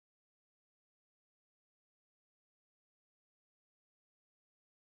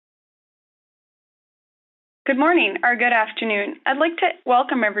Good morning or good afternoon. I'd like to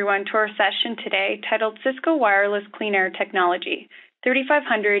welcome everyone to our session today titled Cisco Wireless CleanAir Technology,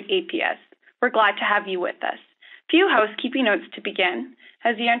 3500 APS. We're glad to have you with us. Few housekeeping notes to begin.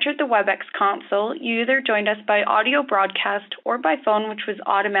 As you entered the Webex console, you either joined us by audio broadcast or by phone, which was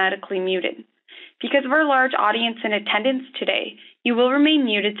automatically muted. Because of our large audience in attendance today, you will remain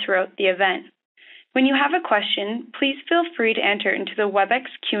muted throughout the event. When you have a question, please feel free to enter into the Webex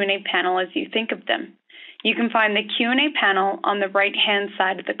Q&A panel as you think of them. You can find the Q&A panel on the right-hand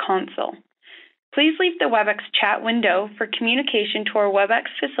side of the console. Please leave the Webex chat window for communication to our Webex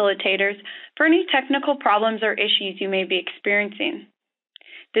facilitators for any technical problems or issues you may be experiencing.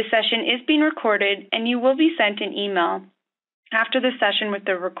 This session is being recorded, and you will be sent an email after the session with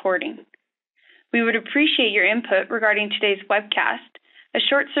the recording. We would appreciate your input regarding today's webcast. A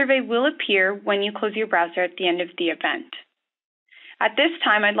short survey will appear when you close your browser at the end of the event. At this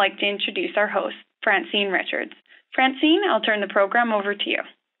time, I'd like to introduce our host, Francine Richards. Francine, I'll turn the program over to you.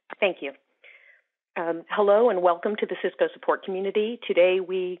 Thank you. Hello and welcome to the Cisco support community. Today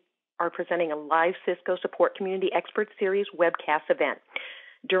we are presenting a live Cisco support community expert series webcast event.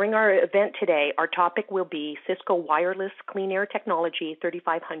 During our event today, our topic will be Cisco Wireless CleanAir Technology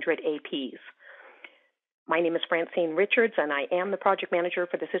 3500 APs. My name is Francine Richards and I am the project manager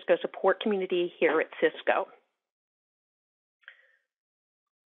for the Cisco support community here at Cisco.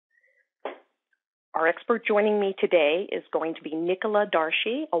 Our expert joining me today is going to be Nicolas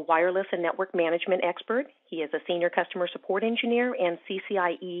Darchis, a wireless and network management expert. He is a senior customer support engineer and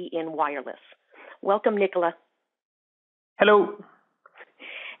CCIE in wireless. Welcome, Nicolas. Hello.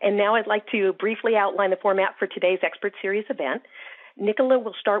 And now I'd like to briefly outline the format for today's expert series event. Nicolas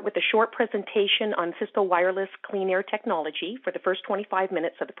will start with a short presentation on Cisco Wireless CleanAir technology for the first 25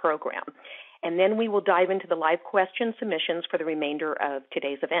 minutes of the program. And then we will dive into the live question submissions for the remainder of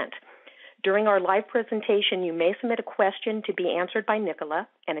today's event. During our live presentation, you may submit a question to be answered by Nicolas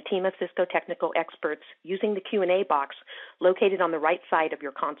and a team of Cisco technical experts using the Q&A box located on the right side of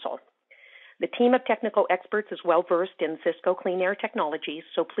your console. The team of technical experts is well-versed in Cisco CleanAir technologies,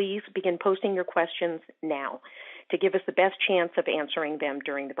 so please begin posting your questions now to give us the best chance of answering them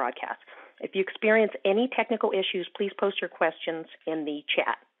during the broadcast. If you experience any technical issues, please post your questions in the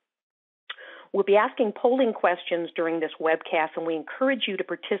chat. We'll be asking polling questions during this webcast, and we encourage you to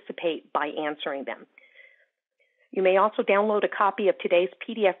participate by answering them. You may also download a copy of today's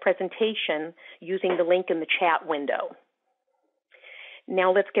PDF presentation using the link in the chat window.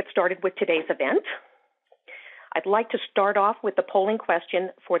 Now let's get started with today's event. I'd like to start off with the polling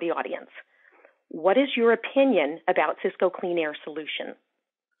question for the audience. What is your opinion about Cisco CleanAir solution?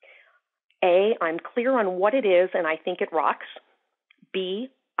 A, I'm clear on what it is and I think it rocks. B,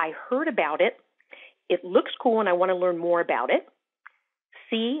 I heard about it. It looks cool and I want to learn more about it.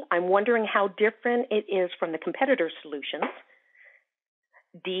 C, I'm wondering how different it is from the competitor's solutions.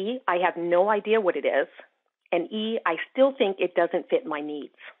 D, I have no idea what it is. And E, I still think it doesn't fit my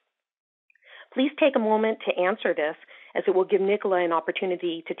needs. Please take a moment to answer this, as it will give Nicolas an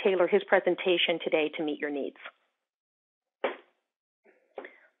opportunity to tailor his presentation today to meet your needs.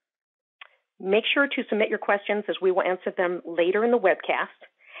 Make sure to submit your questions as we will answer them later in the webcast.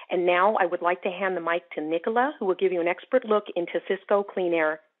 And now I would like to hand the mic to Nicolas, who will give you an expert look into Cisco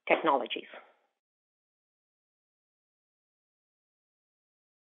CleanAir technologies.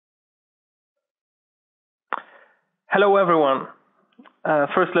 Hello, everyone.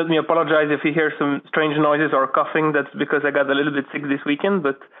 First, let me apologize if you hear some strange noises or coughing. That's because I got a little bit sick this weekend,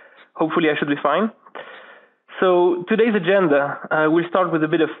 but hopefully I should be fine. So today's agenda, we'll start with a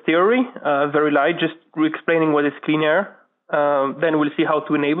bit of theory, very light, just explaining what is CleanAir. Then we'll see how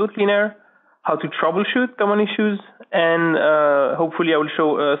to enable CleanAir, how to troubleshoot common issues, and hopefully I will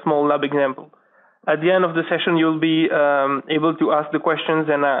show a small lab example. At the end of the session, you'll be able to ask the questions,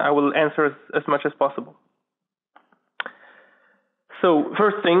 and I will answer as much as possible. So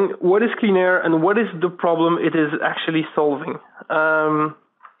first thing, what is CleanAir and what is the problem it is actually solving?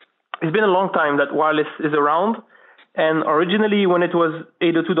 It's been a long time that wireless is around, and originally when it was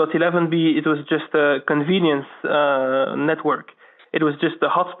 802.11b, it was just a convenience network. It was just a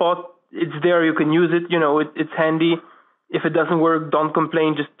hotspot. It's there, you can use it, it's handy. If it doesn't work, don't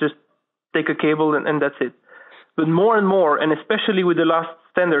complain, just take a cable and that's it. But more and more, and especially with the last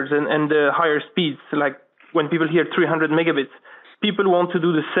standards and the higher speeds, like when people hear 300 megabits, people want to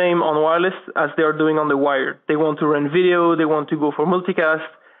do the same on wireless as they are doing on the wired. They want to run video, they want to go for multicast,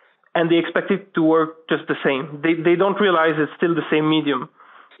 and they expect it to work just the same. They don't realize it's still the same medium.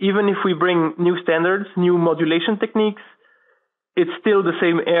 Even if we bring new standards, new modulation techniques, it's still the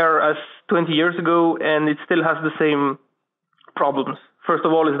same air as 20 years ago, and it still has the same problems. first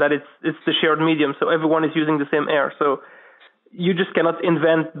of all, is that it's the shared medium, so everyone is using the same air. So you just cannot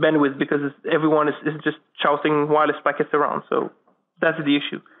invent bandwidth because everyone is just shouting wireless packets around. So that's the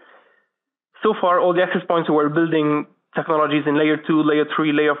issue. So far, all the access points were building technologies in layer 2, layer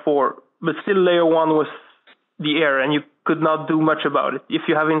 3, layer 4, but still layer 1 was the air, and you could not do much about it. If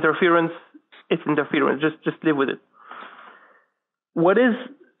you have interference, it's interference. Just live with it. What is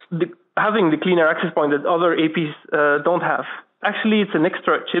having the CleanAir access point that other APs don't have? Actually, it's an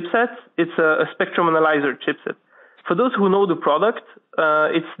extra chipset. It's a spectrum analyzer chipset. For those who know the product,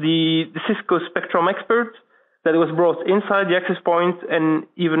 it's the Cisco Spectrum Expert that was brought inside the access point and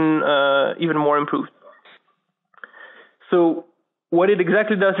even more improved. So what it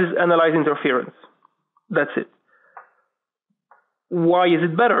exactly does is analyze interference. That's it. Why is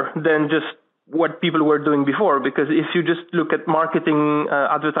it better than just what people were doing before? Because if you just look at marketing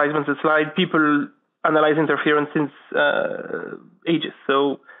advertisements and slides, people analyze interference since ages.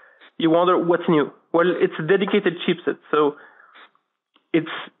 So you wonder what's new. Well, it's a dedicated chipset, so it's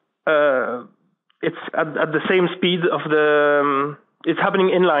at the same speed of the. It's happening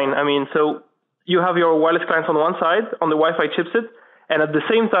inline. I mean, so you have your wireless clients on one side on the Wi-Fi chipset, and at the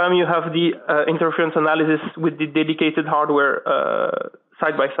same time you have the interference analysis with the dedicated hardware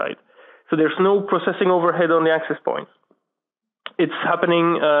side by side. So there's no processing overhead on the access points. It's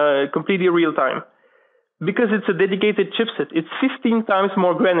happening completely real time. Because it's a dedicated chipset, it's 15 times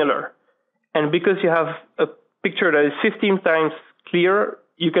more granular. And because you have a picture that is 15 times clearer,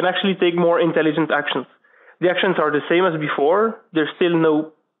 you can actually take more intelligent actions. The actions are the same as before. There's still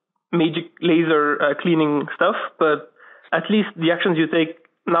no magic laser cleaning stuff, but at least the actions you take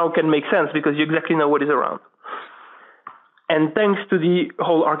now can make sense because you exactly know what is around. And thanks to the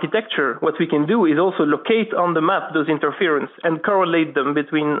whole architecture, what we can do is also locate on the map those interference and correlate them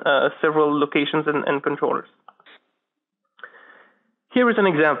between several locations and controllers. Here is an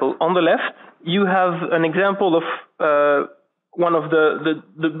example. On the left, you have an example of one of the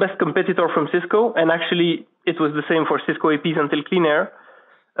best competitor from Cisco, and actually it was the same for Cisco APs until CleanAir.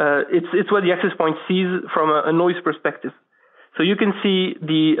 It's what the access point sees from a noise perspective. So you can see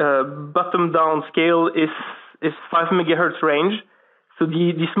the bottom-down scale is 5 megahertz range. So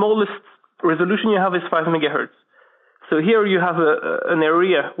the smallest resolution you have is 5 megahertz. So here you have an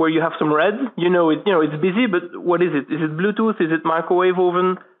area where you have some red. It's busy, but what is it? Is it Bluetooth? Is it microwave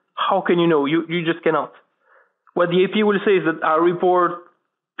oven? How can you know? You just cannot. What the AP will say is that I report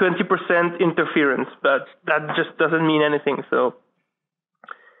 20% interference, but that just doesn't mean anything. So,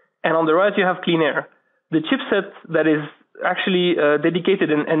 and on the right you have CleanAir. The chipset that is actually dedicated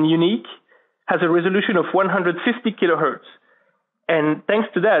and unique has a resolution of 150 kilohertz. And thanks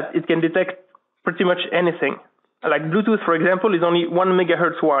to that, it can detect pretty much anything. Like Bluetooth, for example, is only 1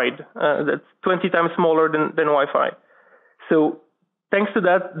 megahertz wide. That's 20 times smaller than Wi-Fi. So thanks to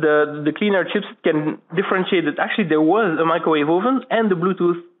that, the CleanAir chips can differentiate that actually there was a microwave oven and the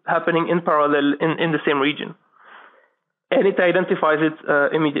Bluetooth happening in parallel in the same region. And it identifies it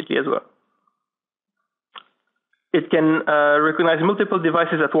immediately as well. It can recognize multiple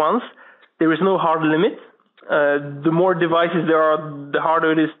devices at once. There is no hard limit. The more devices there are, the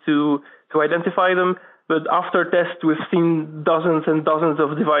harder it is to identify them. But after test, we've seen dozens and dozens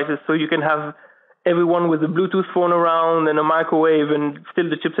of devices. So you can have everyone with a Bluetooth phone around and a microwave, and still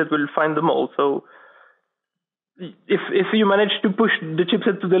the chipset will find them all. So if you manage to push the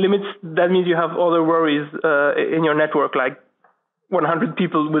chipset to the limits, that means you have other worries in your network, like 100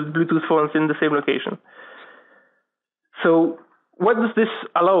 people with Bluetooth phones in the same location. So what does this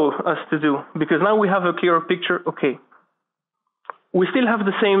allow us to do? Because now we have a clearer picture. Okay. We still have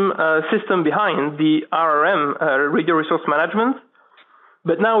the same system behind, the RRM, radio resource management,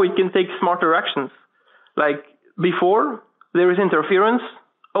 but now we can take smarter actions. Like before, there is interference.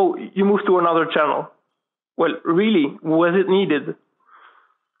 Oh, you move to another channel. Well, really, was it needed?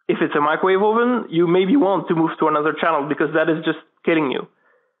 If it's a microwave oven, you maybe want to move to another channel because that is just killing you.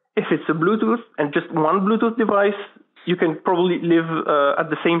 If it's a Bluetooth and just one Bluetooth device, you can probably live at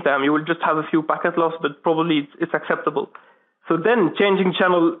the same time. You will just have a few packet loss, but probably it's acceptable. So then changing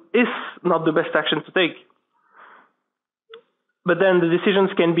channel is not the best action to take. But then the decisions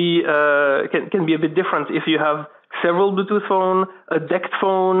can be a bit different if you have several Bluetooth phone, a DECT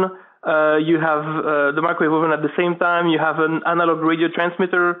phone, you have the microwave oven at the same time, you have an analog radio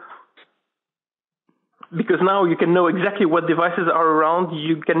transmitter. Because now you can know exactly what devices are around,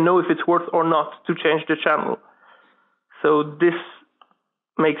 you can know if it's worth or not to change the channel. So this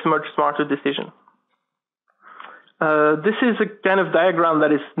makes much smarter decision. This is a kind of diagram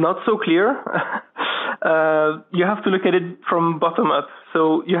that is not so clear. You have to look at it from bottom up.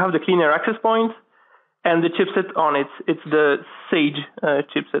 So you have the CleanAir access point. and the chipset on it. It's the SAGE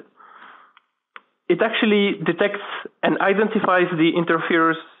chipset. It actually detects and identifies the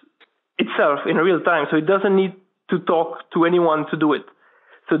interferers itself in real time, so it doesn't need to talk to anyone to do it.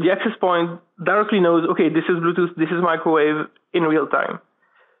 So the access point directly knows, okay, this is Bluetooth, this is microwave in real time.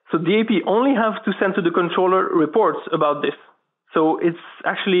 So the AP only have to send to the controller reports about this. So it's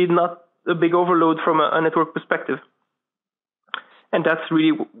actually not a big overload from a network perspective. And that's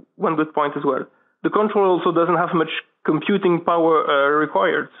really one good point as well. The controller also doesn't have much computing power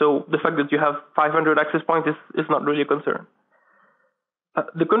required. So the fact that you have 500 access points is not really a concern.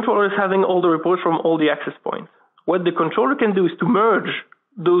 The controller is having all the reports from all the access points. What the controller can do is to merge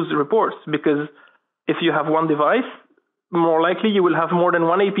those reports, because if you have one device, more likely you will have more than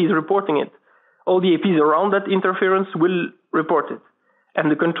one APs reporting it. All the APs around that interference will report it.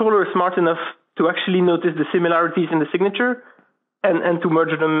 And the controller is smart enough to actually notice the similarities in the signature and to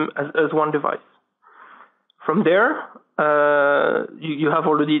merge them as one device. From there, you have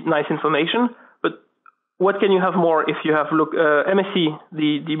already nice information, but what can you have more if you have MSE,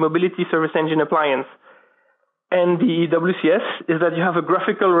 the Mobility Service Engine Appliance, and the WCS is that you have a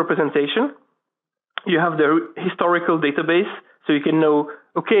graphical representation. You have the historical database, so you can know,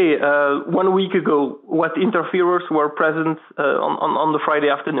 okay, 1 week ago, what interferers were present on the Friday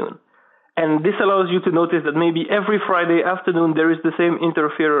afternoon. And this allows you to notice that maybe every Friday afternoon there is the same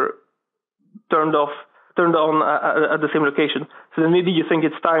interferer turned on at the same location. So then maybe you think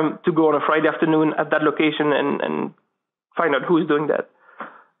it's time to go on a Friday afternoon at that location and find out who is doing that.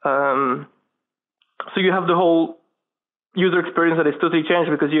 So you have the whole user experience that is totally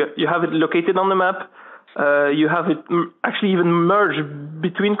changed because you have it located on the map. You have it actually even merged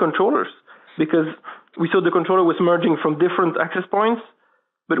between controllers, because we saw the controller was merging from different access points.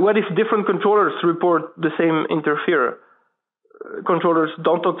 But what if different controllers report the same interferer? Controllers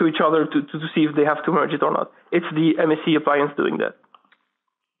don't talk to each other to see if they have to merge it or not. It's the MSE appliance doing that.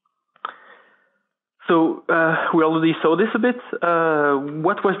 So we already saw this a bit.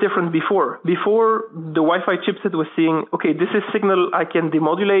 What was different before? Before, the Wi-Fi chipset was seeing, okay, this is signal I can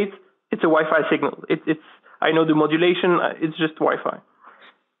demodulate. It's a Wi-Fi signal. I know the modulation. It's just Wi-Fi.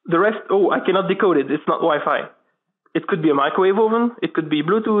 The rest, I cannot decode it. It's not Wi-Fi. It could be a microwave oven. It could be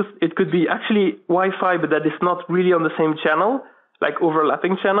Bluetooth. It could be actually Wi-Fi, but that is not really on the same channel, like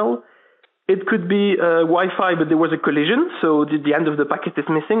overlapping channel. It could be Wi-Fi, but there was a collision, so the end of the packet is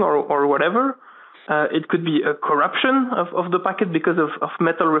missing or whatever. It could be a corruption of the packet because of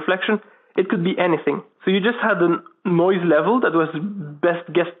metal reflection. It could be anything. So you just had a noise level that was best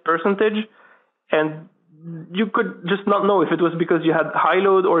guess percentage, and you could just not know if it was because you had high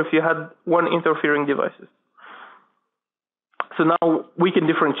load or if you had one interfering devices. So now we can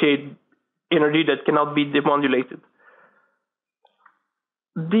differentiate energy that cannot be demodulated.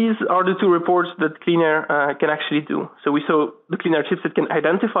 These are the two reports that CleanAir can actually do. So we saw the CleanAir chipset can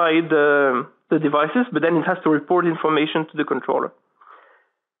identify the devices, but then it has to report information to the controller.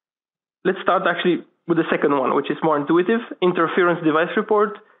 Let's start actually with the second one, which is more intuitive, interference device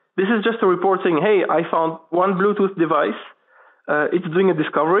report. This is just a report saying, hey, I found one Bluetooth device. It's doing a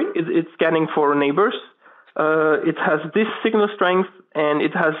discovery. It's scanning for neighbors. It has this signal strength, and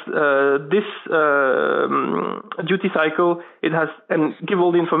it has this duty cycle. It has, and give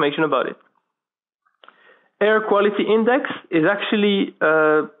all the information about it. Air quality index is actually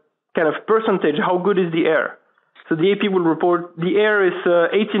kind of percentage. How good is the air? So the AP will report the air is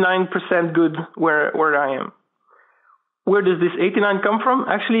 89% good where I am. Where does this 89 come from?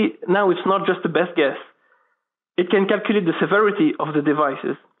 Actually, now it's not just the best guess. It can calculate the severity of the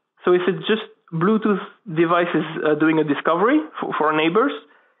devices. So if it's just Bluetooth devices doing a discovery for neighbors,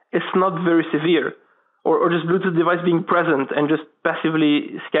 it's not very severe. Or just Bluetooth device being present and just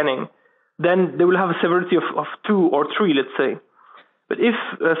passively scanning. Then they will have a severity of 2 or 3, let's say. But if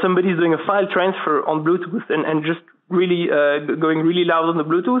somebody is doing a file transfer on Bluetooth and just really going really loud on the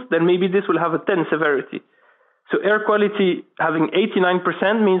Bluetooth, then maybe this will have a 10 severity. So air quality having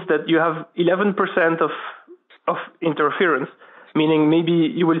 89% means that you have 11% of interference, meaning maybe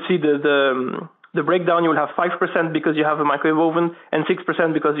you will see the breakdown, you will have 5% because you have a microwave oven and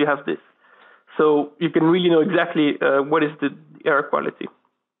 6% because you have this. So you can really know exactly what is the air quality.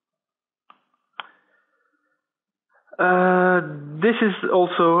 This is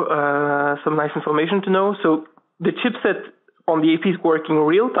also some nice information to know. So the chipset on the AP is working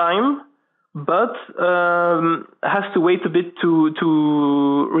real time, but has to wait a bit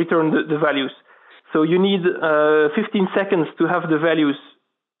to return the values. So you need 15 seconds to have the values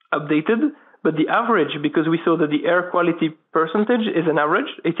updated, but the average, because we saw that the air quality percentage is an average,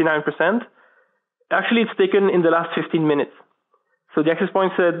 89%, actually it's taken in the last 15 minutes. So the access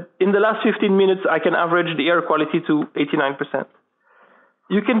point said, in the last 15 minutes, I can average the air quality to 89%.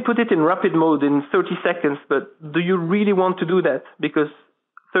 You can put it in rapid mode in 30 seconds, but do you really want to do that? Because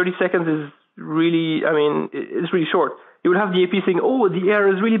 30 seconds is really, it's really short. You will have the AP saying, oh, the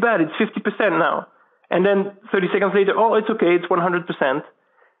air is really bad, it's 50% now. And then 30 seconds later, oh, it's okay, it's 100%.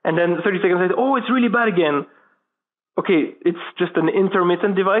 And then 30 seconds later, oh, it's really bad again. Okay, it's just an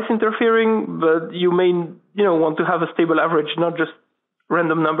intermittent device interfering, but you may, want to have a stable average, not just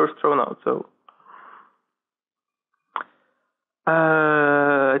random numbers thrown out. So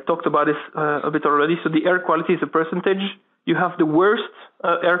I talked about this a bit already. So the air quality is a percentage. You have the worst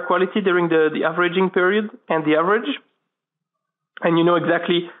air quality during the averaging period and the average, and you know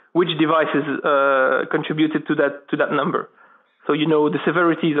exactly which devices contributed to that number. So you know the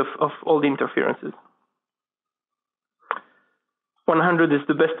severities of all the interferences. 100 is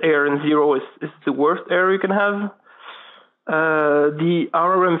the best air and 0 is the worst air you can have. The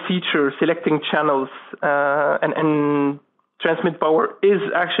RRM feature, selecting channels and transmit power, is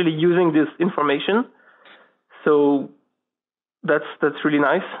actually using this information. So that's really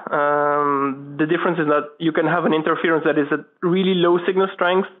nice. The difference is that you can have an interference that is at really low signal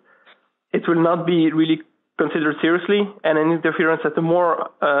strength. It will not be really considered seriously, and an interference at a more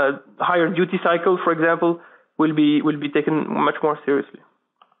higher duty cycle, for example, will be taken much more seriously.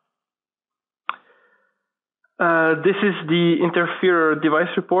 This is the interferer device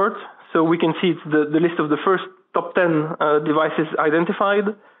report. So we can see it's the list of the first top 10 devices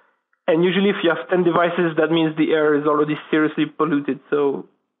identified. And usually if you have 10 devices, that means the air is already seriously polluted. So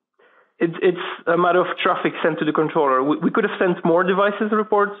it's a matter of traffic sent to the controller. We could have sent more devices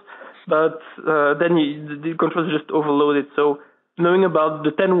reports, but then the controller is just overloaded. So knowing about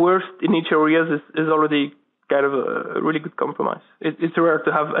the 10 worst in each area is already kind of a really good compromise. It's rare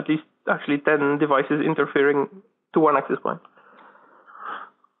to have at least actually 10 devices interfering to one access point.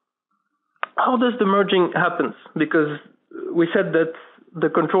 How does the merging happen? Because we said that the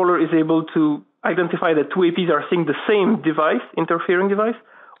controller is able to identify that two APs are seeing the same device, interfering device,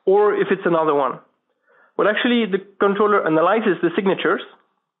 or if it's another one. Well, actually, the controller analyzes the signatures,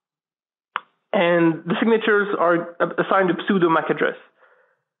 and the signatures are assigned a pseudo MAC address.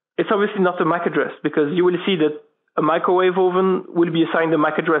 It's obviously not a MAC address, because you will see that a microwave oven will be assigned a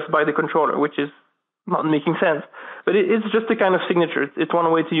MAC address by the controller, which is not making sense. But it's just a kind of signature. It's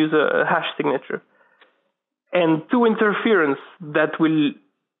one way to use a hash signature. And two interference that will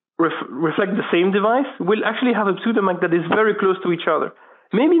reflect the same device will actually have a pseudo MAC that is very close to each other.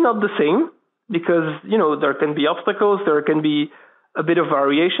 Maybe not the same, because there can be obstacles, there can be a bit of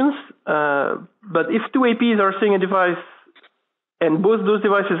variations. But if two APs are seeing a device and both those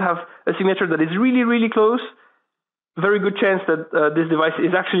devices have a signature that is really, really close, very good chance that this device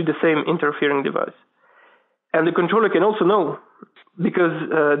is actually the same interfering device. And the controller can also know, because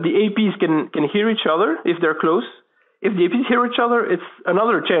the APs can hear each other if they're close. If the APs hear each other, it's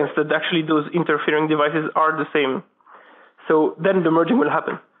another chance that actually those interfering devices are the same. So then the merging will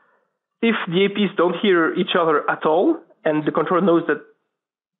happen. If the APs don't hear each other at all, and the controller knows that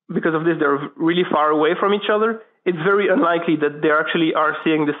because of this they're really far away from each other, it's very unlikely that they actually are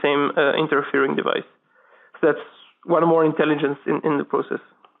seeing the same interfering device. So that's one more intelligence in the process.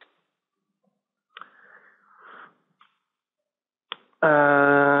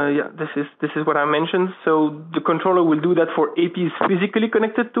 This is what I mentioned. So the controller will do that for APs physically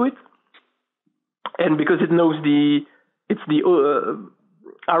connected to it, and because it knows it's the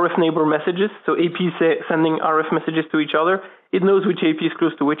RF neighbor messages. So APs sending RF messages to each other. It knows which AP is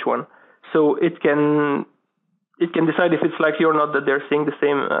close to which one. So it can decide if it's likely or not that they're seeing the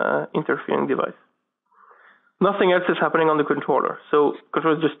same interfering device. Nothing else is happening on the controller. So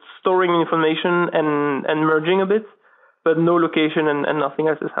controller is just storing information and merging a bit, but no location and nothing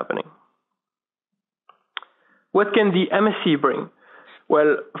else is happening. What can the MSC bring?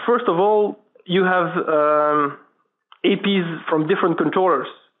 Well, first of all, you have APs from different controllers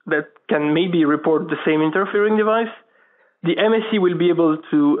that can maybe report the same interfering device. The MSC will be able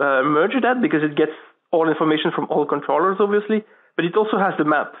to merge that because it gets all information from all controllers, obviously, but it also has the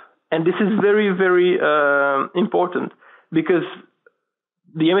map. And this is very, very important, because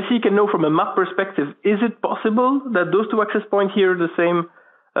the MSC can know from a map perspective, is it possible that those two access points hear the same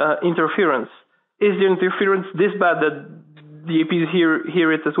interference? Is the interference this bad that the APs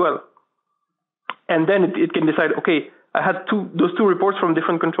hear it as well? And then it can decide, okay, I had those two reports from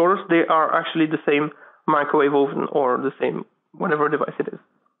different controllers, they are actually the same microwave oven or the same whatever device it is.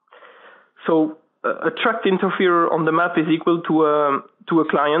 So a tracked interferer on the map is equal to a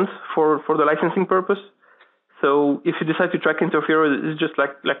client for the licensing purpose. So if you decide to track interferer, it's just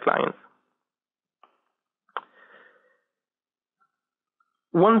like clients.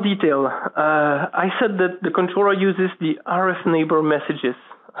 One detail, I said that the controller uses the RF neighbor messages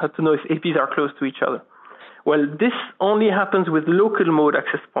to know if APs are close to each other. Well, this only happens with local mode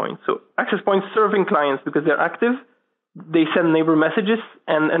access points. So access points serving clients, because they're active, they send neighbor messages,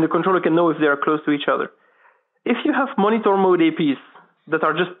 and the controller can know if they are close to each other. If you have monitor mode APs that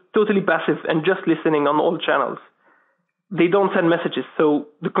are just totally passive and just listening on all channels, they don't send messages, so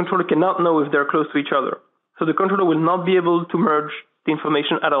the controller cannot know if they're close to each other. So the controller will not be able to merge the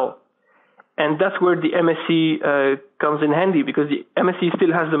information at all. And that's where the MSC comes in handy, because the MSC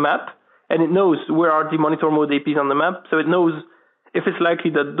still has the map, and it knows where are the monitor mode APs on the map, so it knows if it's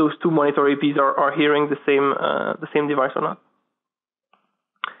likely that those two monitor APs are hearing the same device or not.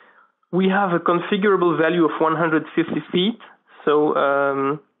 We have a configurable value of 150 feet, so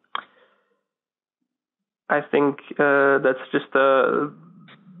I think that's just a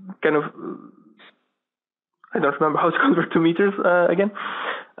kind of, I don't remember how to convert to meters again,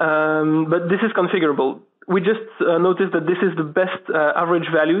 but this is configurable. We just noticed that this is the best average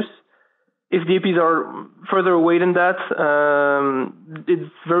values. If the APs are further away than that,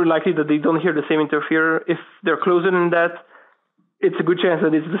 it's very likely that they don't hear the same interferer. If they're closer than that, it's a good chance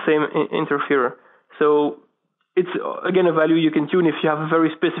that it's the same interferer. So it's, again, a value you can tune if you have very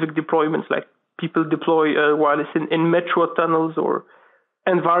specific deployments, like people deploy wireless in metro tunnels or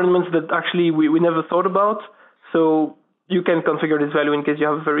environments that actually we never thought about. So you can configure this value in case you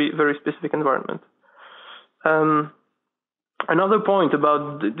have a very, very specific environment. Another point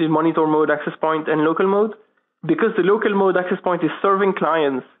about the monitor mode access point and local mode, because the local mode access point is serving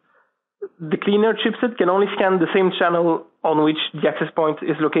clients, the CleanAir chipset can only scan the same channel on which the access point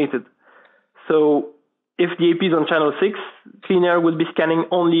is located. So if the AP is on channel 6, CleanAir will be scanning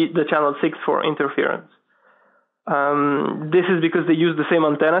only the channel 6 for interference. This is because they use the same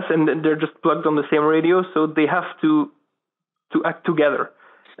antennas and they're just plugged on the same radio, so they have to act together.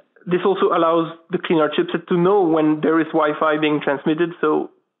 This also allows the CleanAir chipset to know when there is Wi-Fi being transmitted, so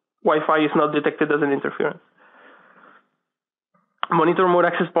Wi-Fi is not detected as an interference. Monitor mode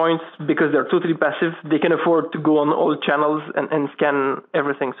access points, because they're totally passive, they can afford to go on all channels and scan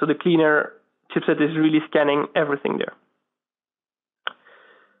everything. So the CleanAir chipset is really scanning everything there.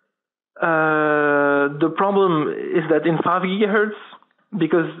 The problem is that in 5 gigahertz,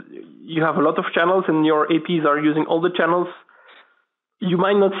 because you have a lot of channels and your APs are using all the channels, you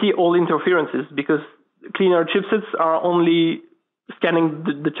might not see all interferences, because CleanAir chipsets are only scanning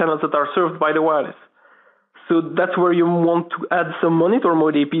the channels that are served by the wireless. So that's where you want to add some monitor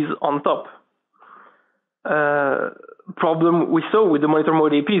mode APs on top. Problem we saw with the monitor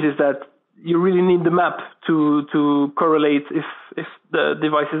mode APs is that you really need the map to correlate if the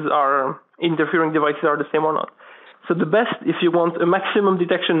devices are, interfering devices are the same or not. So the best, if you want a maximum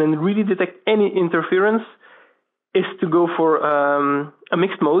detection and really detect any interference, is to go for a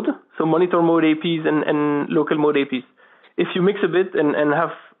mixed mode, so monitor mode APs and local mode APs. If you mix a bit and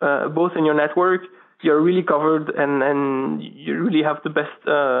have both in your network, you're really covered and you really have the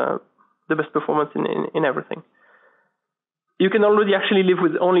best performance in everything. You can already actually live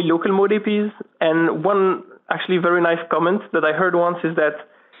with only local mode APs, and one actually very nice comment that I heard once is that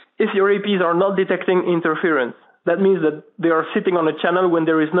if your APs are not detecting interference, that means that they are sitting on a channel when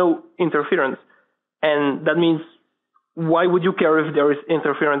there is no interference. And that means, why would you care if there is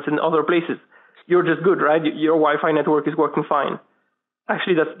interference in other places? You're just good, right? Your Wi-Fi network is working fine.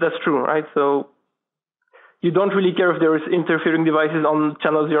 Actually, that's true, right? So you don't really care if there is interfering devices on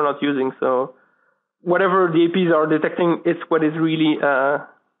channels you're not using. So whatever the APs are detecting, it's what is really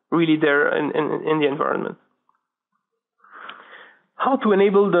really there in the environment. How to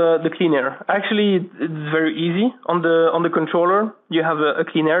enable the CleanAir? Actually, it's very easy. On the controller, you have a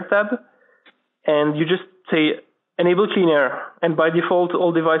CleanAir tab, and you just say enable CleanAir, and by default,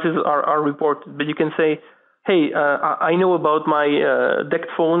 all devices are reported. But you can say, hey, I know about my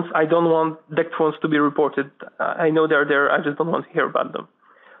decked phones. I don't want decked phones to be reported. I know they're there. I just don't want to hear about them.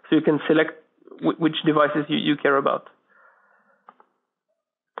 So you can select which devices you care about.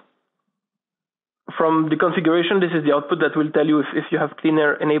 From the configuration, this is the output that will tell you if you have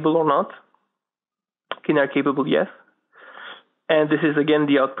CleanAir enabled or not. CleanAir capable, yes. And this is again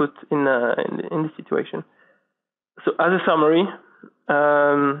the output in this situation. So as a summary,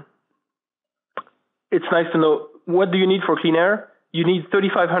 it's nice to know what do you need for CleanAir. You need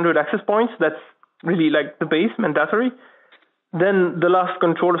 3,500 access points. That's really like the base, mandatory. Then the last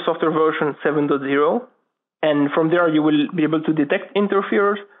controller software version 7.0. And from there, you will be able to detect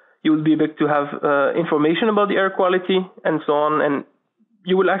interferers. You will be able to have information about the air quality and so on. And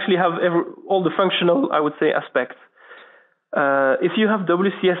you will actually have all the functional, I would say, aspects. If you have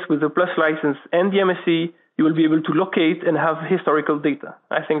WCS with the Plus license and the MSC, you will be able to locate and have historical data.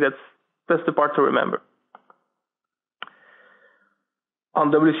 I think that's the part to remember.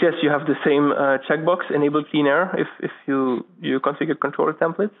 On WCS, you have the same checkbox, enable CleanAir, if you configure controller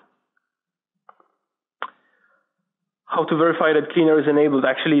templates. How to verify that CleanAir is enabled?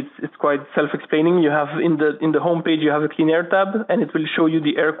 Actually, it's quite self-explaining. You have in the home page, you have a CleanAir tab, and it will show you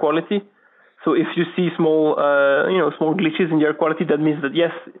the air quality. So if you see small glitches in the air quality, that means that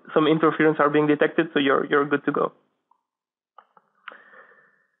yes, some interference are being detected, so you're good to go.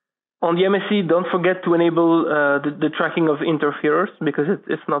 On the MSC, don't forget to enable the tracking of interferers because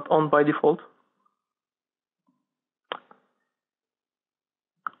it's not on by default.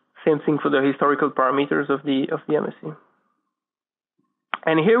 Same thing for the historical parameters of the MSC.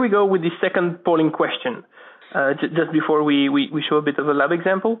 And here we go with the second polling question, just before we show a bit of a lab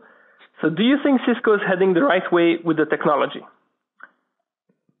example. So do you think Cisco is heading the right way with the technology?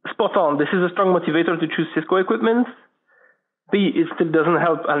 Spot on. This is a strong motivator to choose Cisco equipment. B, it still doesn't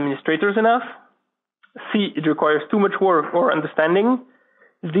help administrators enough. C, it requires too much work or understanding.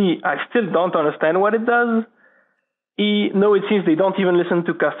 D, I still don't understand what it does. E, no, it seems they don't even listen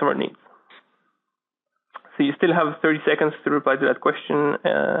to customer needs. So you still have 30 seconds to reply to that question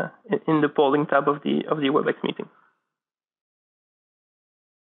in the polling tab of the WebEx meeting.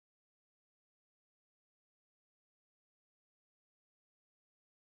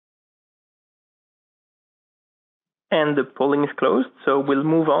 And the polling is closed, so we'll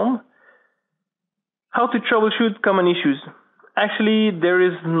move on. How to troubleshoot common issues. Actually, there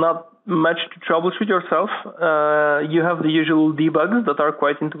is not much to troubleshoot yourself. You have the usual debugs that are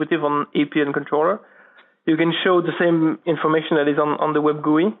quite intuitive on AP and controller. You can show the same information that is on the web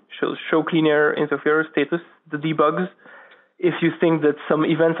GUI, show CleanAir interferer status, the debugs. If you think that some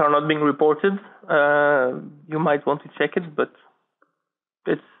events are not being reported, you might want to check it, but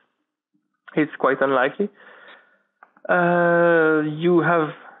it's quite unlikely. You have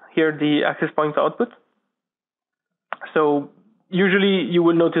here the access point output. So usually you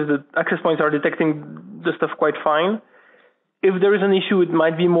will notice that access points are detecting the stuff quite fine. If there is an issue, it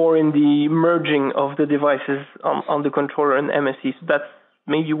might be more in the merging of the devices on the controller and MSC. So that's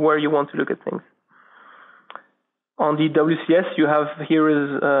maybe where you want to look at things. On the WCS, you have here is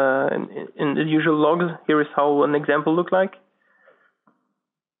in the usual logs, here is how an example look like.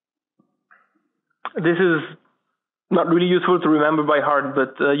 This is not really useful to remember by heart,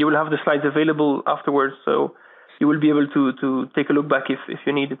 but you will have the slides available afterwards, so you will be able to take a look back if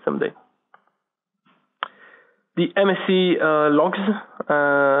you need it someday. The MSC logs,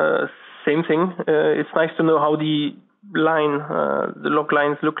 same thing. It's nice to know how the log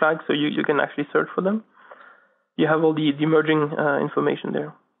lines look like, so you can actually search for them. You have all the merging information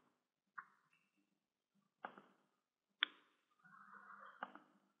there.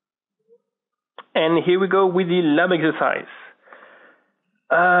 And here we go with the lab exercise.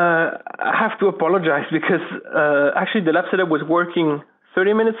 I have to apologize because actually the lab setup was working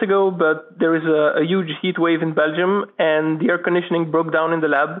 30 minutes ago, but there is a huge heat wave in Belgium and the air conditioning broke down in the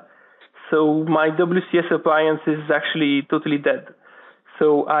lab. So my WCS appliance is actually totally dead.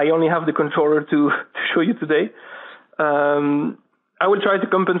 So I only have the controller to show you today. I will try to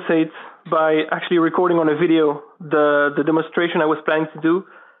compensate by actually recording on a video the demonstration I was planning to do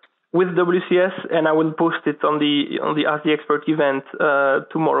with WCS, and I will post it on the Ask the Expert event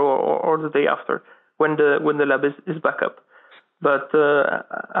tomorrow or the day after when the lab is back up. But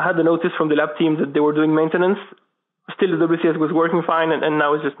I had a notice from the lab team that they were doing maintenance. Still, the WCS was working fine, and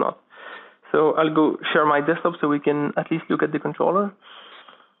now it's just not. So I'll go share my desktop so we can at least look at the controller.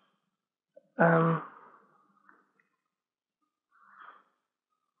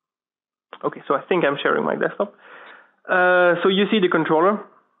 Okay, so I think I'm sharing my desktop. So you see the controller.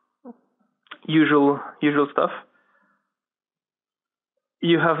 Usual stuff.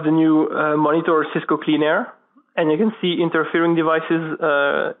 You have the new monitor Cisco CleanAir, and you can see interfering devices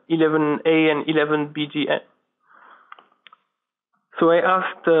 11A and 11BG. So I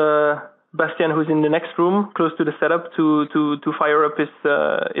asked Bastien, who's in the next room close to the setup, to fire up his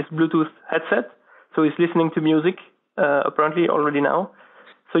Bluetooth headset. So he's listening to music apparently already now.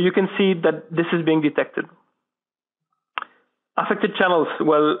 So you can see that this is being detected. Affected channels.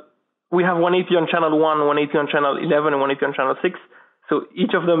 Well, we have one AP on channel 1, one AP on channel 11, and one AP on channel 6. So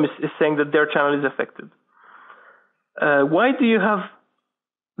each of them is saying that their channel is affected. Why do you have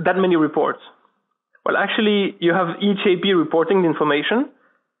that many reports? Well, actually, you have each AP reporting the information.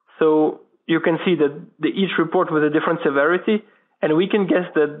 So you can see that each report with a different severity. And we can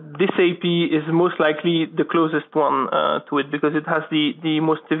guess that this AP is most likely the closest one to it because it has the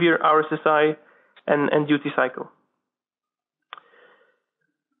most severe RSSI and duty cycle.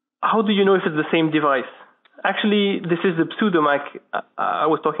 How do you know if it's the same device? Actually, this is the pseudo MAC I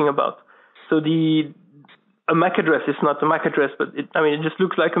was talking about. So a MAC address is not a MAC address, but it just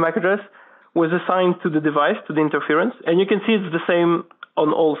looks like a MAC address, was assigned to the device, to the interference, and you can see it's the same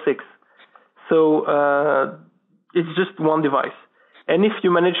on all 6. So it's just one device. And if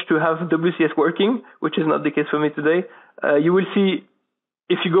you manage to have WCS working, which is not the case for me today, you will see,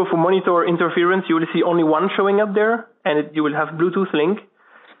 if you go for monitor interference, you will see only one showing up there, and you will have Bluetooth link.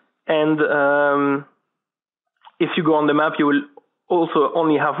 And if you go on the map, you will also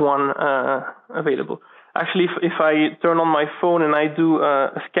only have one available. Actually, if I turn on my phone and I do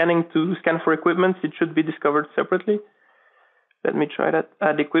a scanning to scan for equipment, it should be discovered separately. Let me try that.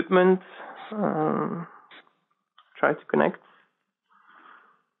 Add equipment. Try to connect.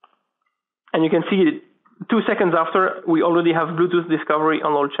 And you can see 2 seconds after, we already have Bluetooth discovery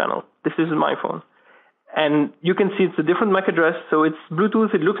on all channels. This is my phone. And you can see it's a different MAC address, so it's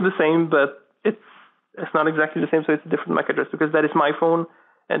Bluetooth, it looks the same, but it's not exactly the same, so it's a different MAC address, because that is my phone,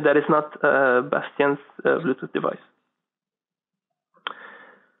 and that is not Bastien's Bluetooth device.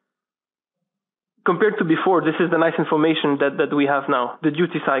 Compared to before, this is the nice information that we have now, the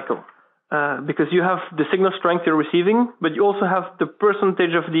duty cycle. Because you have the signal strength you're receiving, but you also have the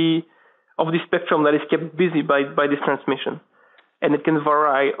percentage of the spectrum that is kept busy by this transmission. And it can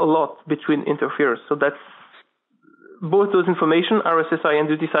vary a lot between interferers. So that's both those information, RSSI and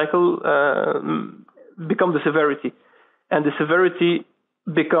duty cycle, become the severity. And the severity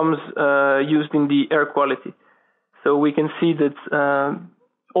becomes used in the air quality. So we can see that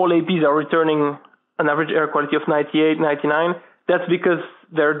all APs are returning an average air quality of 98, 99. That's because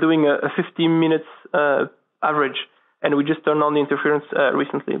they're doing a 15 minutes average. And we just turned on the interference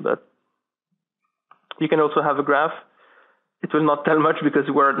recently. But you can also have a graph. It will not tell much because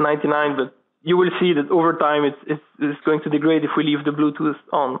we're at 99, but you will see that over time it's going to degrade if we leave the Bluetooth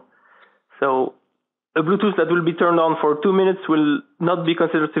on. So a Bluetooth that will be turned on for 2 minutes will not be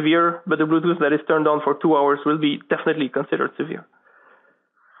considered severe, but a Bluetooth that is turned on for 2 hours will be definitely considered severe.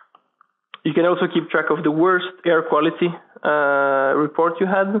 You can also keep track of the worst air quality report you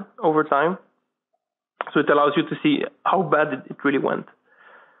had over time. So it allows you to see how bad it really went.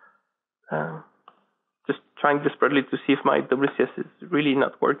 Just trying desperately to see if my WCS is really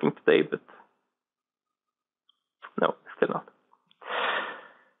not working today, but no, still not.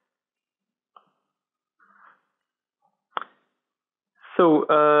 So,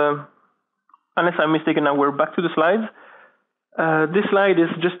 unless I'm mistaken, now we're back to the slides. This slide is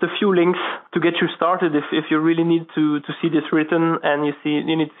just a few links to get you started if you really need to see this written and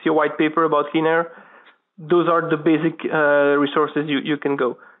you need to see a white paper about CleanAir. Those are the basic resources you can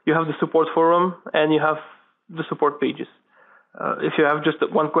go. You have the support forum and you have the support pages. If you have just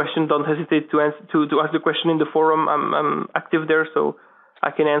one question, don't hesitate to ask the question in the forum. I'm active there, so I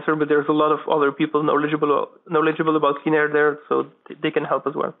can answer, but there's a lot of other people knowledgeable about CleanAir there, so they can help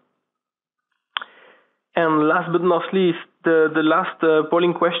as well. And last but not least, the last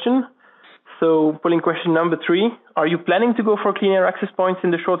polling question. So polling question number 3, are you planning to go for CleanAir access points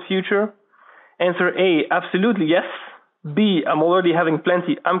in the short future? Answer A, absolutely yes. B, I'm already having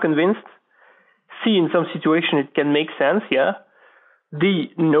plenty, I'm convinced. C, in some situation it can make sense, yeah.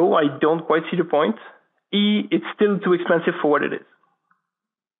 D, no, I don't quite see the point. E, it's still too expensive for what it is.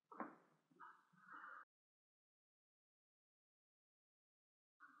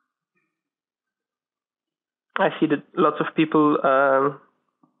 I see that lots of people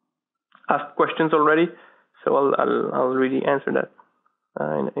asked questions already, so I'll really answer that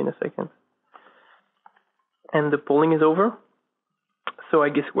in a second. And the polling is over. So I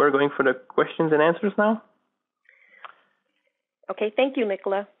guess we're going for the questions and answers now. Okay, thank you,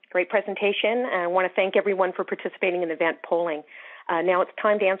 Nicolas. Great presentation. I want to thank everyone for participating in the event polling. Now it's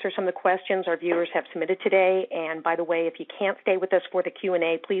time to answer some of the questions our viewers have submitted today. And by the way, if you can't stay with us for the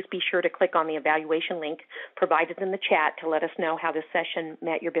Q&A, please be sure to click on the evaluation link provided in the chat to let us know how this session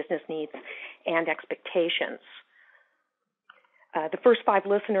met your business needs and expectations. The first 5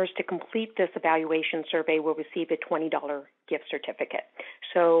 listeners to complete this evaluation survey will receive a $20 gift certificate.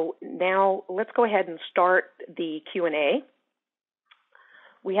 So now let's go ahead and start the Q&A.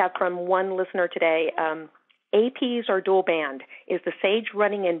 We have from one listener today, APs are dual band. Is the Sage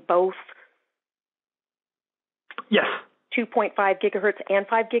running in both? Yes. 2.5 gigahertz and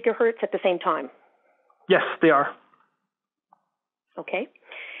 5 gigahertz at the same time? Yes, they are. Okay.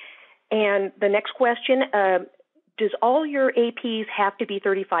 And the next question, does all your APs have to be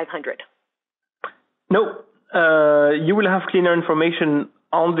 3500? No. You will have CleanAir information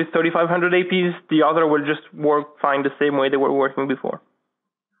on the 3500 APs. The other will just work fine the same way they were working before.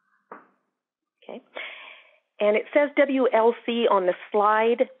 Okay. And it says WLC on the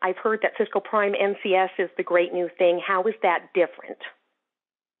slide. I've heard that Cisco Prime NCS is the great new thing. How is that different?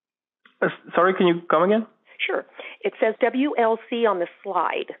 Sorry, can you come again? Sure. It says WLC on the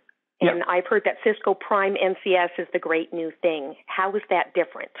slide. And Yeah. I've heard that Cisco Prime NCS is the great new thing. How is that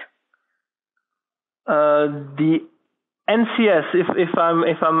different? The NCS, if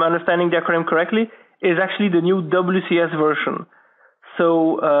I'm understanding the acronym correctly, is actually the new WCS version.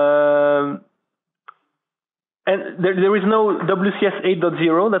 So, and there is no WCS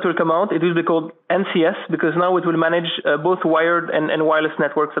 8.0 that will come out. It will be called NCS because now it will manage both wired and wireless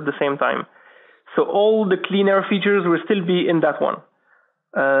networks at the same time. So all the CleanAir features will still be in that one.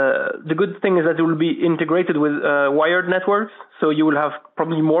 The good thing is that it will be integrated with wired networks, so you will have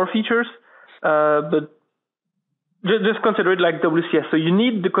probably more features, but just consider it like WCS. So you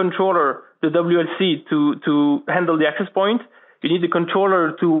need the controller, the WLC, to handle the access point. You need the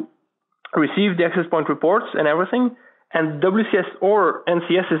controller to receive the access point reports and everything. And WCS or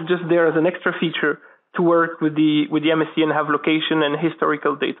NCS is just there as an extra feature to work with the MSC and have location and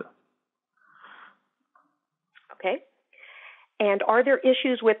historical data. Okay. And are there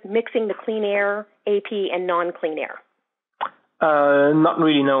issues with mixing the CleanAir AP and non-CleanAir? Not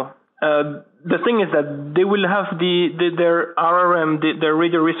really, no. The thing is that they will have their RRM, their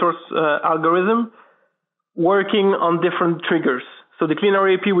radio resource algorithm, working on different triggers. So the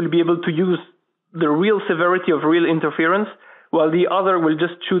CleanAir AP will be able to use the real severity of real interference, while the other will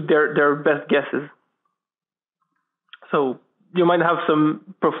just shoot their best guesses. So you might have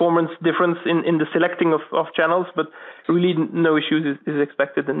some performance difference in the selecting of channels, but really no issues is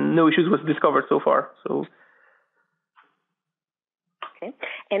expected, and no issues was discovered so far. So. Okay.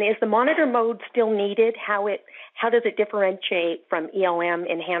 And is the monitor mode still needed? How does it differentiate from ELM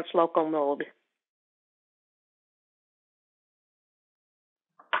enhanced local mode?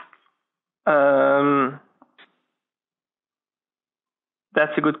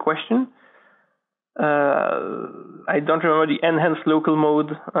 That's a good question. I don't remember the enhanced local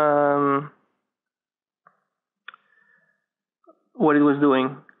mode, what it was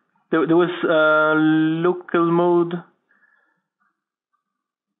doing. There was local mode.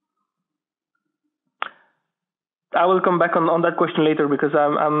 I will come back on that question later because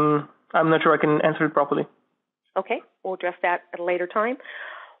I'm not sure I can answer it properly. Okay, we'll address that at a later time.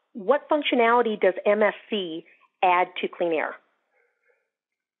 What functionality does MSC add to CleanAir?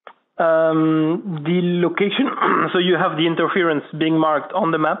 The location, so you have the interference being marked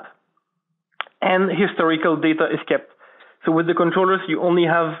on the map, and historical data is kept. So with the controllers, you only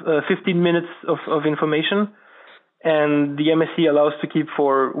have 15 minutes of information, and the MSC allows to keep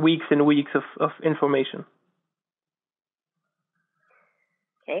for weeks and weeks of information.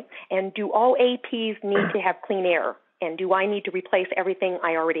 Okay, and do all APs need to have CleanAir? And do I need to replace everything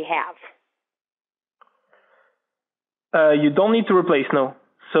I already have? You don't need to replace, no.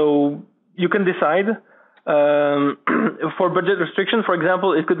 So you can decide. For budget restriction, for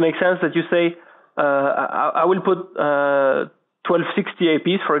example, it could make sense that you say, I will put 1260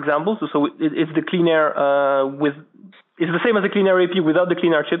 APs, for example. So it's the CleanAir it's the same as the CleanAir AP without the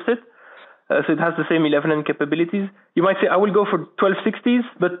CleanAir chipset. So it has the same 11N capabilities. You might say, I will go for 1260s,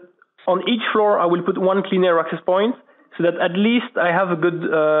 but on each floor, I will put one CleanAir access point so that at least I have a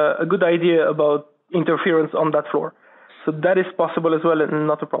good idea about interference on that floor. So that is possible as well and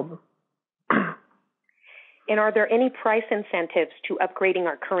not a problem. And are there any price incentives to upgrading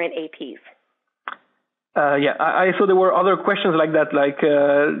our current APs? Yeah, I saw there were other questions like that, like,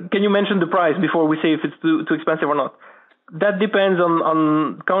 can you mention the price before we say if it's too expensive or not? That depends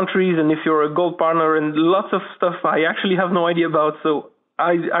on countries and if you're a gold partner and lots of stuff I actually have no idea about, so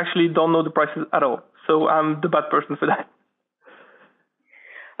I actually don't know the prices at all. So I'm the bad person for that.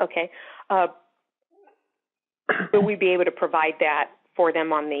 Okay. Will we be able to provide that for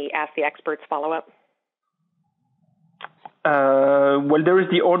them on the Ask the Experts follow-up? Well, there is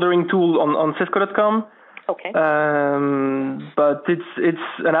the ordering tool on Cisco.com. Okay. But it's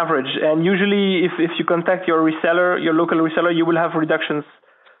an average, and usually if you contact your reseller, your local reseller, you will have reductions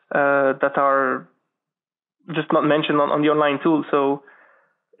that are just not mentioned on the online tool. So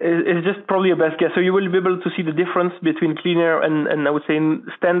it's just probably a best guess. So you will be able to see the difference between CleanAir and I would say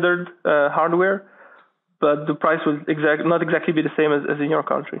standard hardware, but the price will not exactly be the same as in your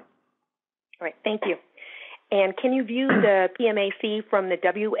country. All right, thank you. And can you view the PMAC from the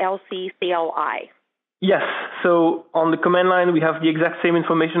WLC CLI? Yes. So on the command line, we have the exact same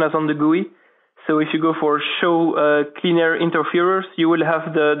information as on the GUI. So if you go for show CleanAir interferers, you will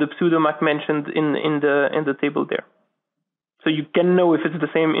have the pseudomac mentioned in the table there. So you can know if it's the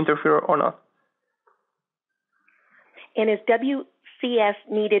same interferer or not. And is WCS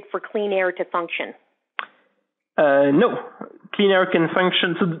needed for CleanAir to function? No. CleanAir can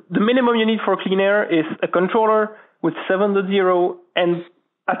function. So the minimum you need for CleanAir is a controller with 7.0 and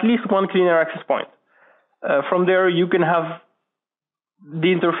at least one CleanAir access point. From there, you can have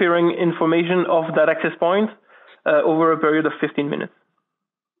the interfering information of that access point over a period of 15 minutes.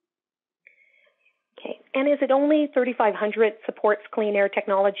 Okay. And is it only 3500 supports CleanAir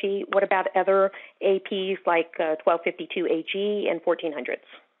technology? What about other APs like 1252AG and 1400s?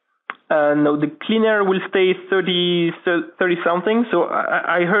 No, the CleanAir will stay 30 something. So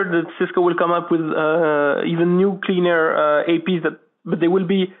I heard that Cisco will come up with even new CleanAir APs but they will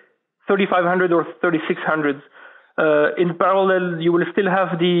be 3500 or 3600s. In parallel, you will still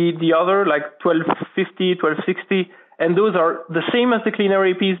have the other like 1250, 1260, and those are the same as the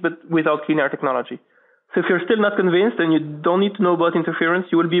CleanAir APs but without CleanAir technology. So if you're still not convinced and you don't need to know about interference,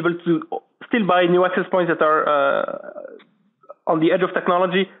 you will be able to still buy new access points that are on the edge of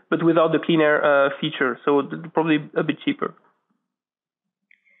technology, but without the CleanAir feature. So probably a bit cheaper.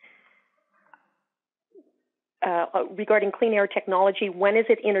 Regarding CleanAir technology, when is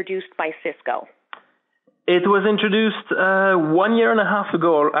it introduced by Cisco? It was introduced 1.5 years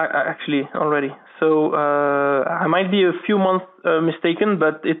ago, actually, already. So I might be a few months mistaken,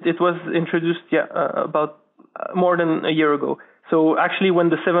 but it was introduced, about more than a year ago. So actually when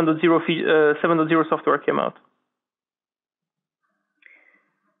the 7.0 software came out.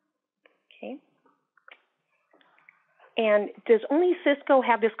 Okay. And does only Cisco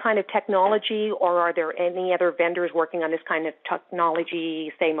have this kind of technology, or are there any other vendors working on this kind of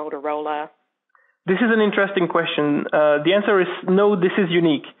technology, say Motorola? This is an interesting question. The answer is no, this is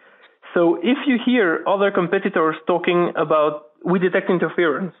unique. So if you hear other competitors talking about we detect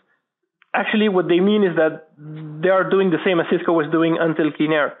interference, actually what they mean is that they are doing the same as Cisco was doing until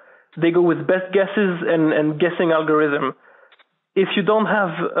CleanAir. They go with best guesses and guessing algorithm. If you don't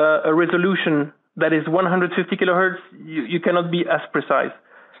have a resolution that is 150 kilohertz, you cannot be as precise.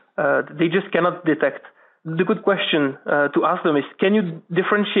 They just cannot detect. The good question to ask them is, can you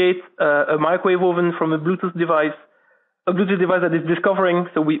differentiate a microwave oven from a Bluetooth device that is discovering?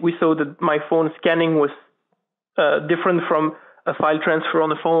 So we saw that my phone scanning was different from a file transfer on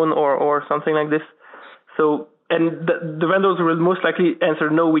the phone or something like this. So, and the vendors will most likely answer,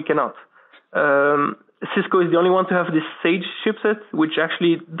 no, we cannot. Cisco is the only one to have this Sage chipset, which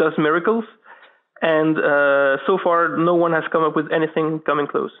actually does miracles. And so far, no one has come up with anything coming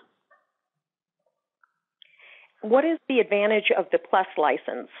close. What is the advantage of the Plus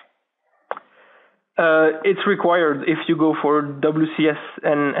license? It's required if you go for WCS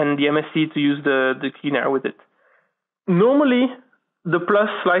and the MSC to use the CleanAir with it. Normally, the Plus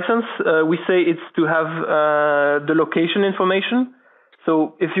license, we say it's to have the location information.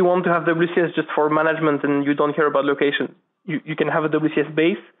 So if you want to have WCS just for management and you don't care about location, you can have a WCS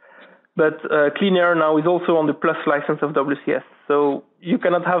base. But CleanAir now is also on the Plus license of WCS. So you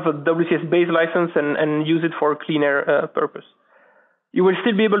cannot have a WCS base license and use it for CleanAir purpose. You will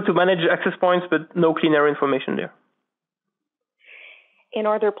still be able to manage access points, but no CleanAir information there. And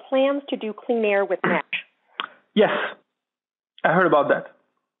are there plans to do CleanAir with mesh? Yes, I heard about that.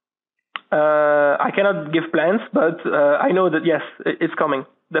 I cannot give plans, but I know that, yes, it's coming,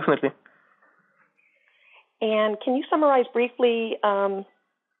 definitely. And can you summarize briefly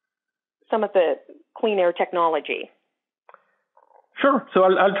some of the CleanAir technology? Sure. So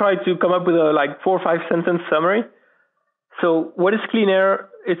I'll try to come up with a 4 or 5 sentence summary. So what is CleanAir?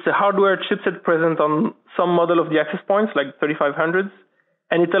 It's a hardware chipset present on some model of the access points, like 3500s,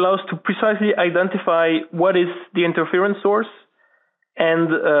 and it allows to precisely identify what is the interference source and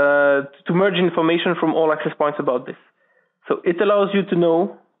to merge information from all access points about this. So it allows you to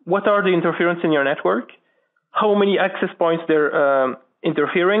know what are the interference in your network, how many access points they're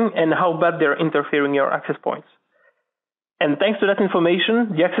interfering, and how bad they're interfering your access points. And thanks to that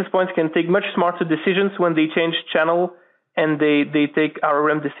information, the access points can take much smarter decisions when they change channel and they take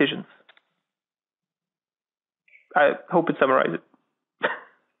RRM decisions. I hope it summarizes it.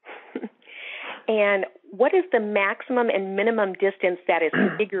 And what is the maximum and minimum distance that is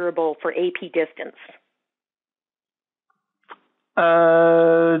configurable for AP distance?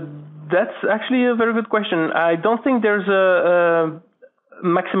 That's actually a very good question. I don't think there's a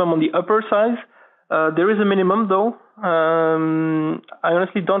maximum on the upper size. There is a minimum, though. I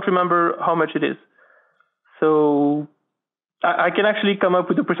honestly don't remember how much it is. So I can actually come up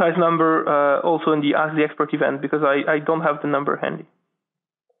with a precise number also in the Ask the Expert event, because I don't have the number handy.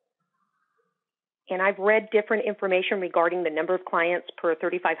 And I've read different information regarding the number of clients per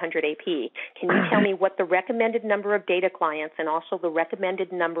 3500 AP. Can you tell me what the recommended number of data clients and also the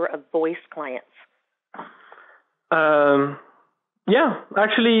recommended number of voice clients? Yeah,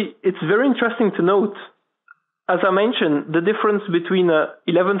 actually, it's very interesting to note as I mentioned, the difference between a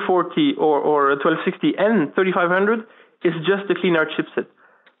 1140 or a 1260 and 3500 is just the CleanAir chipset.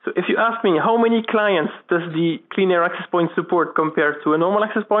 So if you ask me how many clients does the CleanAir access point support compared to a normal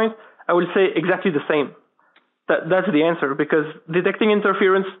access point, I will say exactly the same. That's the answer, because detecting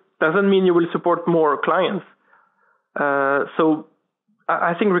interference doesn't mean you will support more clients. So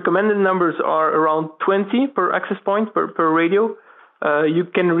I think recommended numbers are around 20 per access point per radio. You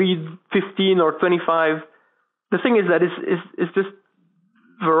can read 15 or 25. The thing is that it's just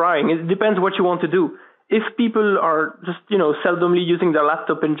varying. It depends what you want to do. If people are just, seldomly using their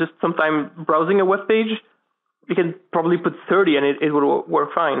laptop and just sometimes browsing a web page, you can probably put 30 and it will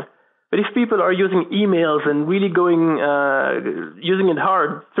work fine. But if people are using emails and really using it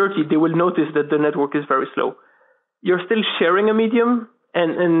hard, 30, they will notice that the network is very slow. You're still sharing a medium,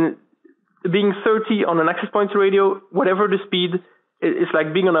 and being 30 on an access point radio, whatever the speed, it's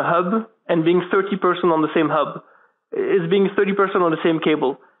like being on a hub and being 30 person on the same hub. It's being 30 person on the same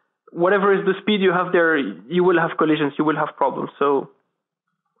cable. Whatever is the speed you have there, you will have collisions, you will have problems. So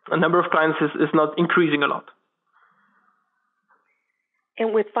a number of clients is not increasing a lot.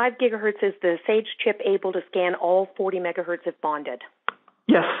 And with 5 gigahertz, is the Sage chip able to scan all 40 megahertz if bonded?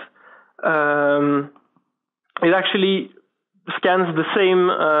 Yes. It actually scans the same,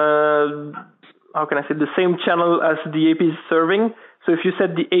 the same channel as the AP is serving. So if you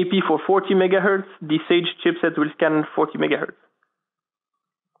set the AP for 40 megahertz, the Sage chipset will scan 40 megahertz.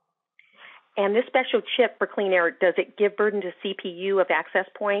 And this special chip for CleanAir, does it give burden to CPU of access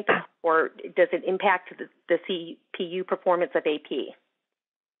point, or does it impact the CPU performance of AP?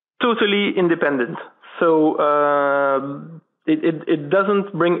 Totally independent. So it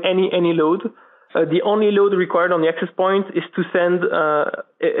doesn't bring any load. The only load required on the access point is to send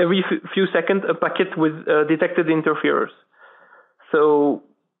every few seconds a packet with detected interferers. So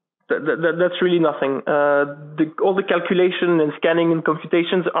that's really nothing. All the calculation and scanning and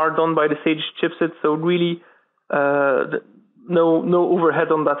computations are done by the Sage chipset, so really no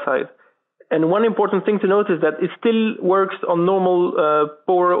overhead on that side. And one important thing to note is that it still works on normal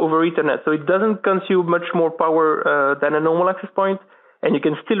power over Ethernet, so it doesn't consume much more power than a normal access point, and you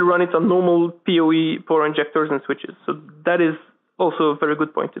can still run it on normal PoE power injectors and switches. So that is also a very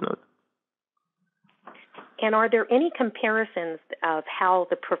good point to note. And are there any comparisons of how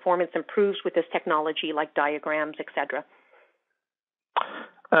the performance improves with this technology, like diagrams, etc.?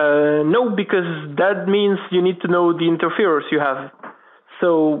 No, because that means you need to know the interferers you have.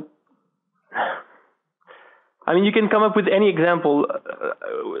 So, you can come up with any example.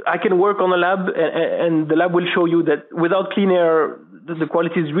 I can work on a lab, and the lab will show you that without CleanAir, the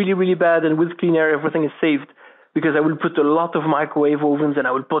quality is really, really bad, and with CleanAir, everything is saved, because I will put a lot of microwave ovens, and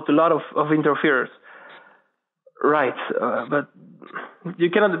I will put a lot of interferers. Right, but you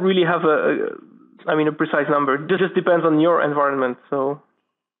cannot really have a precise number. It just depends on your environment, so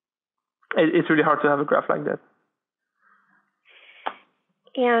it's really hard to have a graph like that.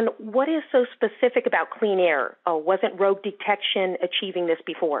 And what is so specific about CleanAir? Wasn't rogue detection achieving this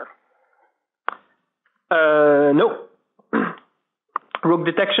before? No. Rogue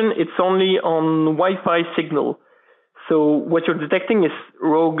detection, it's only on Wi-Fi signal. So what you're detecting is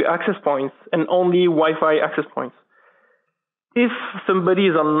rogue access points and only Wi-Fi access points. If somebody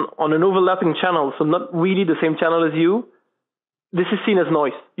is on an overlapping channel, so not really the same channel as you, this is seen as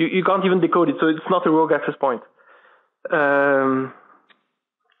noise. You can't even decode it, so it's not a rogue access point.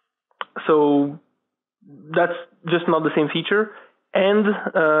 So that's just not the same feature. And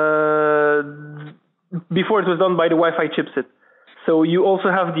before it was done by the Wi-Fi chipset. So you also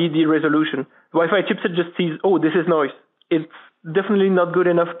have the resolution. The Wi-Fi chipset just sees, oh, this is noise. It's definitely not good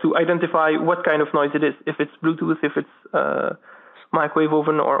enough to identify what kind of noise it is, if it's Bluetooth, if it's microwave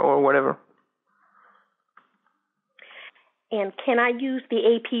oven or whatever. And can I use the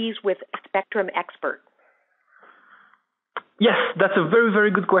APs with Spectrum Expert? Yes, that's a very,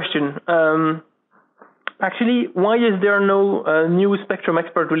 very good question. Actually, why is there no new Spectrum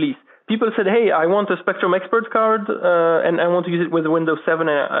Expert release? People said, hey, I want a Spectrum Expert card, and I want to use it with Windows 7,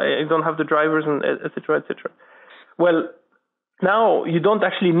 and I don't have the drivers, and et cetera, et cetera. Well, now you don't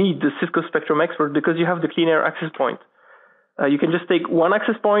actually need the Cisco Spectrum Expert because you have the CleanAir access point. You can just take one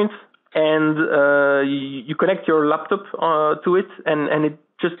access point and you connect your laptop to it, and it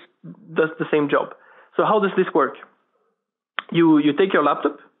just does the same job. So how does this work? You take your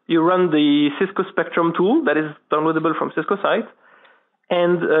laptop, you run the Cisco Spectrum tool that is downloadable from Cisco site,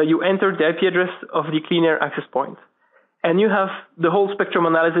 and you enter the IP address of the CleanAir access point. And you have the whole spectrum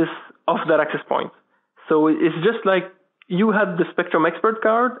analysis of that access point. So it's just like you had the Spectrum Expert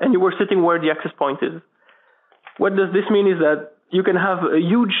card and you were sitting where the access point is. What does this mean is that you can have a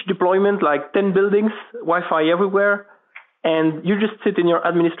huge deployment, like 10 buildings, Wi-Fi everywhere, and you just sit in your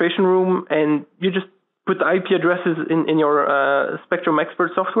administration room and you just put IP addresses in your Spectrum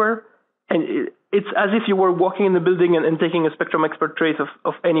Expert software, and it's as if you were walking in the building and taking a Spectrum Expert trace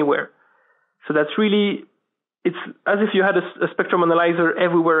of anywhere. So that's really, it's as if you had a Spectrum Analyzer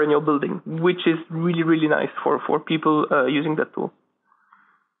everywhere in your building, which is really, really nice for people using that tool.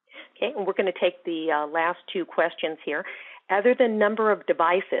 Okay, and we're going to take the last two questions here. Other than number of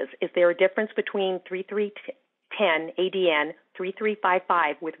devices, is there a difference between 3310 ADN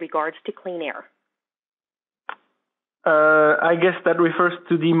 3355 with regards to CleanAir? I guess that refers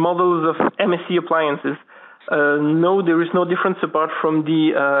to the models of MSC appliances. No, there is no difference apart from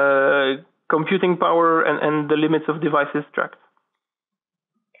the computing power and the limits of devices tracked.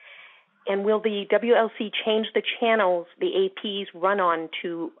 And will the WLC change the channels the APs run on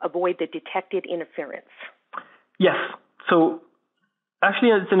to avoid the detected interference? Yes. So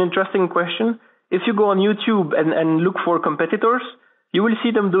actually, it's an interesting question. If you go on YouTube and look for competitors, you will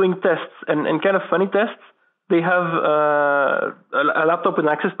see them doing tests and kind of funny tests. They have a laptop and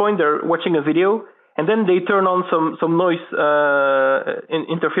access point, they're watching a video, and then they turn on some noise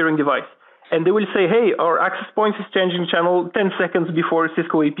interfering device. And they will say, hey, our access point is changing channel 10 seconds before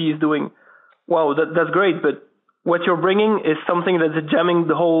Cisco AP is doing. Wow, that's great, but what you're bringing is something that's jamming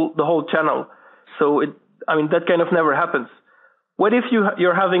the whole channel. So that kind of never happens. What if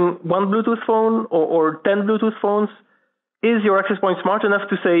you're having one Bluetooth phone or 10 Bluetooth phones? Is your access point smart enough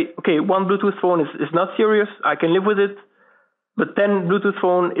to say, okay, one Bluetooth phone is not serious, I can live with it, but 10 Bluetooth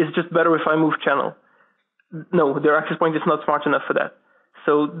phone is just better if I move channel? No, their access point is not smart enough for that.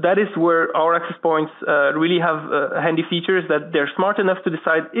 So that is where our access points really have handy features, that they're smart enough to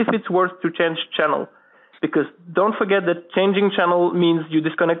decide if it's worth to change channel. Because don't forget that changing channel means you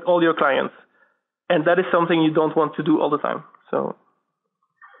disconnect all your clients. And that is something you don't want to do all the time. So.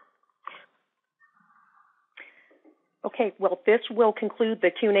 Okay, well, this will conclude the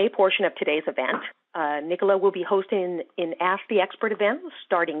Q&A portion of today's event. Nicolas will be hosting an Ask the Expert event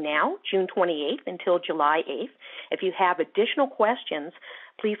starting now, June 28th until July 8th. If you have additional questions,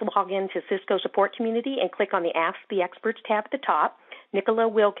 please log into Cisco Support Community and click on the Ask the Experts tab at the top.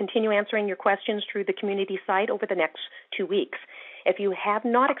 Nicolas will continue answering your questions through the community site over the next 2 weeks. If you have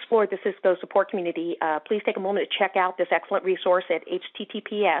not explored the Cisco Support Community, please take a moment to check out this excellent resource at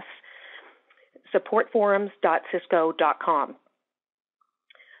https://supportforums.cisco.com.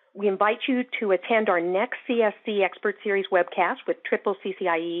 We invite you to attend our next CSC Expert Series webcast with Triple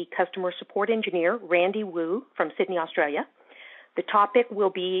CCIE Customer Support Engineer Randy Wu from Sydney, Australia. The topic will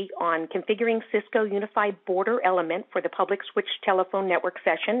be on configuring Cisco Unified Border Element for the Public Switch Telephone Network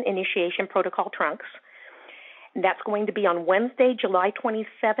Session Initiation Protocol Trunks. And that's going to be on Wednesday, July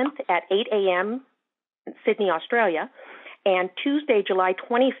 27th at 8 a.m. Sydney, Australia, and Tuesday, July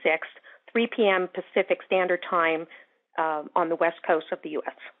 26th, 3 p.m. Pacific Standard Time on the west coast of the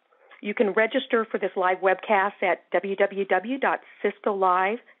U.S. You can register for this live webcast at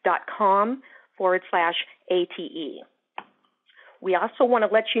www.ciscolive.com/ATE. We also want to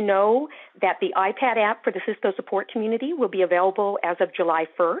let you know that the iPad app for the Cisco Support Community will be available as of July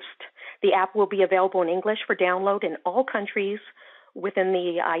 1st. The app will be available in English for download in all countries within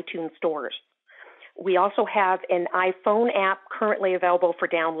the iTunes stores. We also have an iPhone app currently available for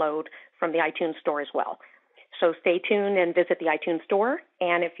download from the iTunes store as well. So stay tuned and visit the iTunes store.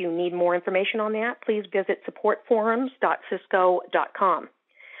 And if you need more information on that, please visit supportforums.cisco.com.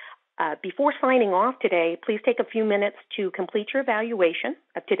 Before signing off today, please take a few minutes to complete your evaluation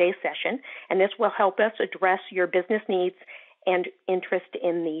of today's session, and this will help us address your business needs and interest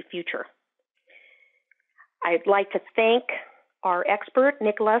in the future. I'd like to thank our expert,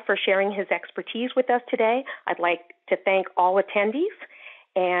 Nicolas, for sharing his expertise with us today. I'd like to thank all attendees,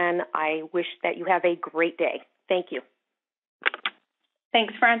 and I wish that you have a great day. Thank you.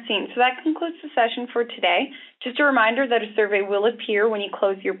 Thanks, Francine. So that concludes the session for today. Just a reminder that a survey will appear when you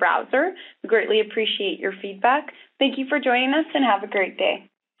close your browser. We greatly appreciate your feedback. Thank you for joining us, and have a great day.